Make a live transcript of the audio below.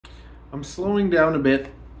I'm slowing down a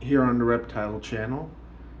bit here on the Reptile channel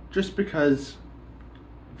just because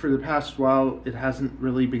for the past while it hasn't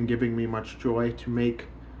really been giving me much joy to make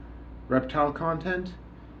reptile content.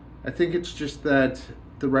 I think it's just that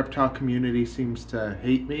the reptile community seems to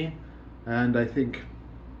hate me, and I think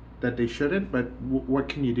that they shouldn't, but what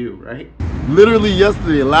can you do, right? Literally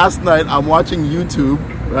yesterday, last night, I'm watching YouTube,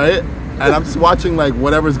 right? And I'm just watching like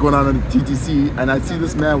whatever's going on the TTC, and I see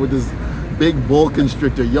this man with this big boa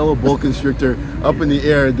constrictor, yellow boa constrictor up in the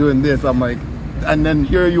air doing this. I'm like, and then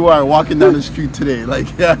here you are walking down the street today, like.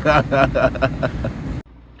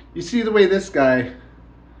 You see the way this guy,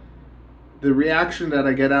 the reaction that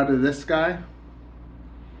I get out of this guy,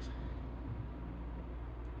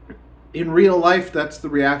 in real life, that's the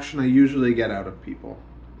reaction I usually get out of people.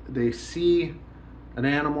 They see an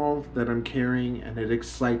animal that I'm carrying and it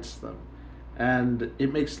excites them and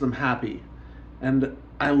it makes them happy. And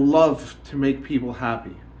I love to make people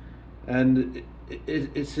happy. And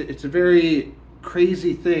it's a very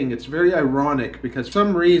crazy thing. It's very ironic because for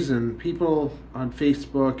some reason people on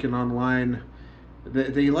Facebook and online,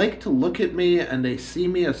 they like to look at me and they see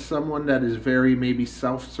me as someone that is very maybe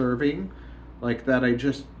self-serving, like that I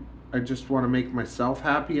just want to make myself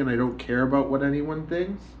happy and I don't care about what anyone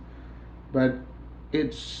thinks. But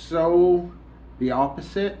it's so the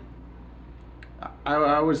opposite.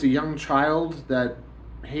 I was a young child that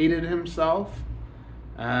hated himself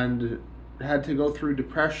and had to go through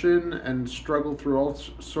depression and struggle through all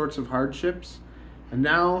sorts of hardships. And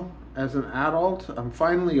now, as an adult, I'm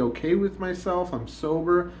finally okay with myself. I'm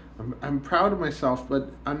sober. I'm proud of myself,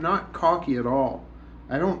 but I'm not cocky at all.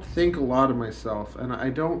 I don't think a lot of myself, and I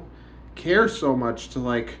don't care so much to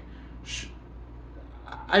like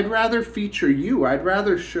I'd rather feature you. I'd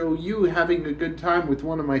rather show you having a good time with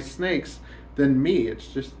one of my snakes than me. It's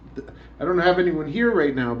just, I don't have anyone here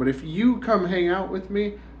right now, but if you come hang out with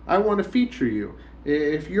me, I want to feature you.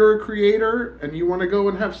 If you're a creator and you want to go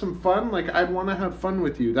and have some fun, like I'd want to have fun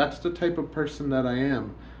with you. That's the type of person that I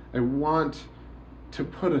am. I want to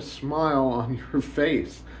put a smile on your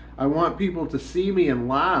face. I want people to see me and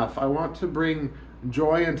laugh. I want to bring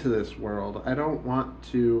joy into this world. I don't want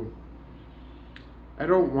to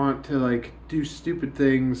like do stupid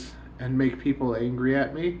things and make people angry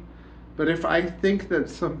at me. But if I think that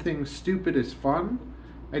something stupid is fun,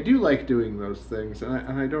 I do like doing those things,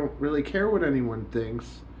 and I don't really care what anyone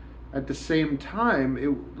thinks. At the same time,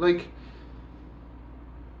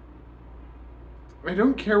 I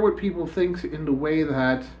don't care what people think in the way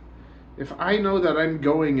that if I know that I'm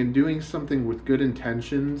going and doing something with good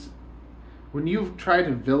intentions, when you try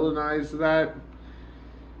to villainize that,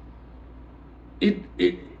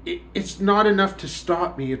 it's not enough to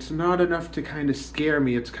stop me. It's not enough to kind of scare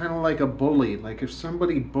me. It's kind of like a bully. Like if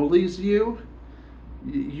somebody bullies you,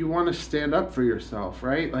 you want to stand up for yourself,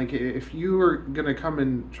 right? Like if you are going to come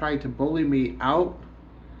and try to bully me out,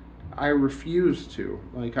 I refuse to.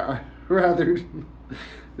 Like I rather...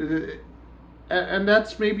 And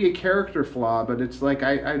that's maybe a character flaw, but it's like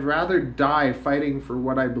I'd rather die fighting for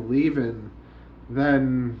what I believe in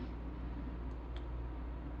than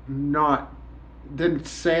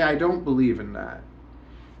say I don't believe in that.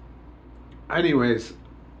 Anyways,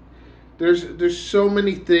 there's so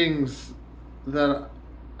many things that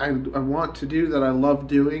I want to do that I love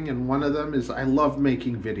doing, and one of them is I love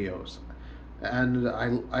making videos, and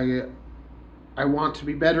I want to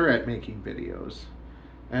be better at making videos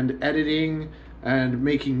and editing and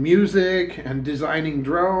making music and designing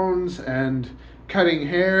drones and cutting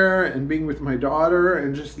hair and being with my daughter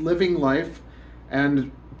and just living life and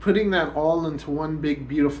putting that all into one big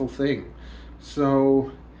beautiful thing.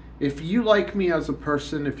 So if you like me as a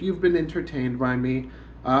person, if you've been entertained by me,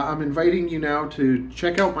 I'm inviting you now to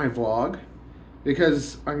check out my vlog,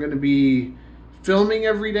 because I'm going to be filming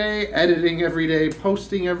every day, editing every day,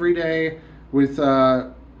 posting every day with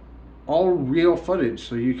all real footage,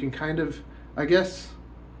 so you can kind of, I guess,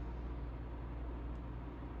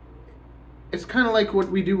 it's kind of like what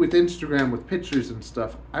we do with Instagram with pictures and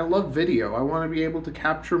stuff. I love video. I want to be able to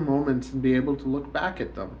capture moments and be able to look back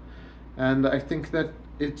at them. And I think that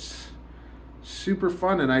it's super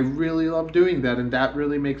fun, and I really love doing that, and that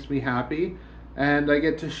really makes me happy. And I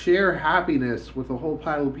get to share happiness with a whole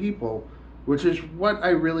pile of people, which is what I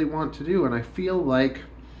really want to do. And I feel like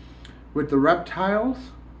with the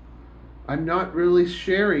reptiles, I'm not really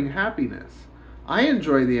sharing happiness. I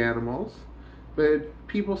enjoy the animals, but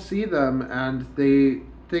people see them and they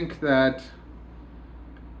think that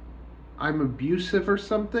I'm abusive or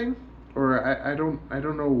something, or I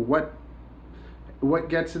don't know what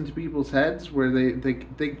gets into people's heads where they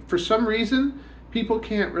for some reason people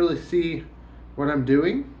can't really see what I'm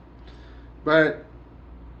doing, but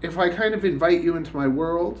if I kind of invite you into my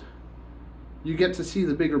world, you get to see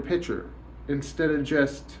the bigger picture instead of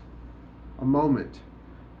just a moment.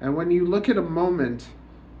 And when you look at a moment,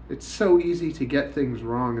 it's so easy to get things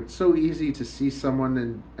wrong. It's so easy to see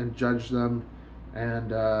someone and judge them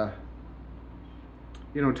and,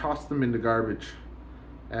 you know, toss them in the garbage.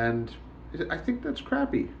 And I think that's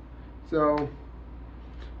crappy. So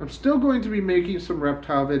I'm still going to be making some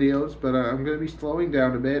reptile videos, but I'm going to be slowing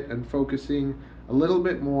down a bit and focusing a little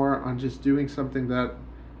bit more on just doing something that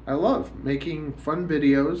I love, making fun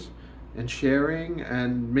videos and sharing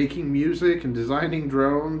and making music and designing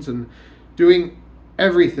drones and doing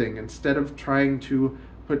everything instead of trying to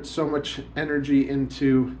put so much energy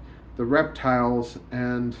into the reptiles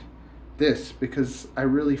and this, because I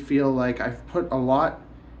really feel like I've put a lot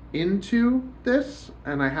into this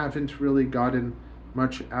and I haven't really gotten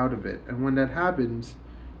much out of it. And when that happens,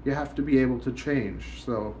 you have to be able to change.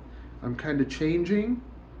 So I'm kind of changing,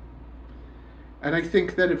 and I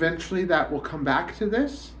think that eventually that will come back to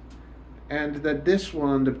this, and that this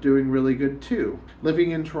will end up doing really good too. Living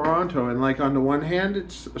in Toronto, and like on the one hand,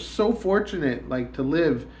 it's so fortunate like to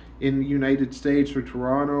live in the United States or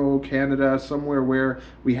Toronto, Canada, somewhere where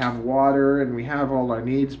we have water and we have all our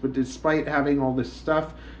needs, but despite having all this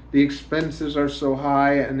stuff, the expenses are so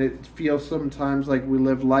high, and it feels sometimes like we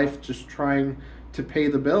live life just trying to pay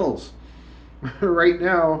the bills. Right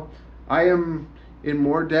now, I am in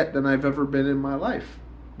more debt than I've ever been in my life.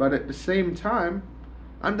 But at the same time,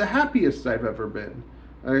 I'm the happiest I've ever been.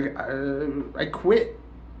 I quit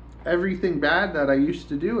everything bad that I used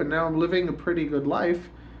to do, and now I'm living a pretty good life,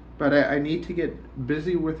 but I need to get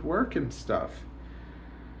busy with work and stuff.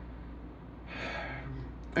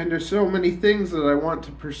 And there's so many things that I want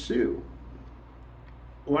to pursue.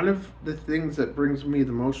 One of the things that brings me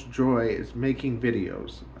the most joy is making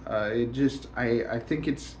videos. I think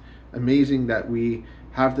it's amazing that we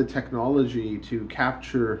have the technology to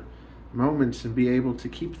capture moments and be able to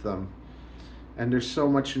keep them. And there's so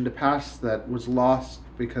much in the past that was lost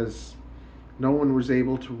because no one was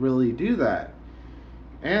able to really do that.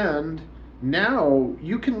 And now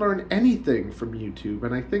you can learn anything from YouTube,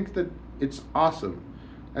 and I think that it's awesome.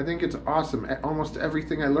 I think it's awesome. Almost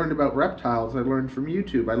everything I learned about reptiles, I learned from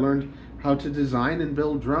YouTube. I learned how to design and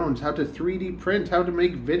build drones, how to 3D print, how to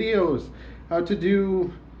make videos, how to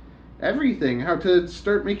do everything, how to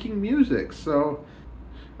start making music. So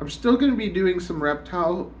I'm still going to be doing some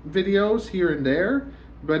reptile videos here and there,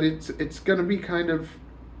 but it's going to be kind of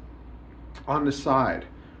on the side.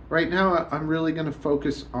 Right now, I'm really going to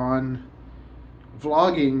focus on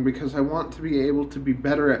vlogging because I want to be able to be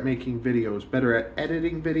better at making videos, better at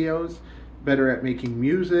editing videos, better at making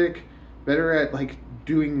music, better at like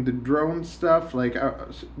doing the drone stuff. Like I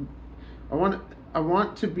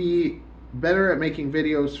want to be better at making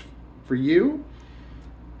videos for you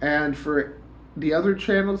and for the other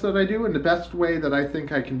channels that I do, and the best way that I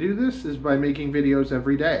think I can do this is by making videos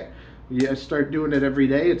every day. You start doing it every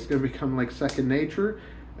day, it's going to become like second nature,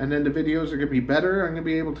 and then the videos are going to be better. I'm going to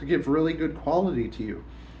be able to give really good quality to you.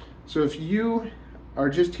 So if you are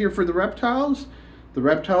just here for the reptiles, the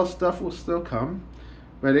reptile stuff will still come.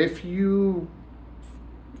 But if you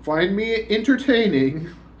find me entertaining,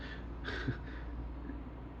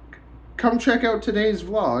 come check out today's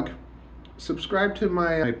vlog. Subscribe to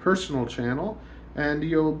my personal channel, and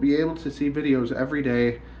you'll be able to see videos every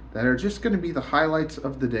day that are just going to be the highlights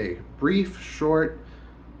of the day. Brief, short,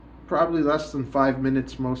 probably less than 5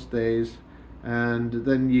 minutes most days, and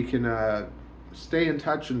then you can stay in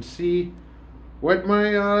touch and see what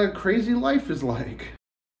my crazy life is like.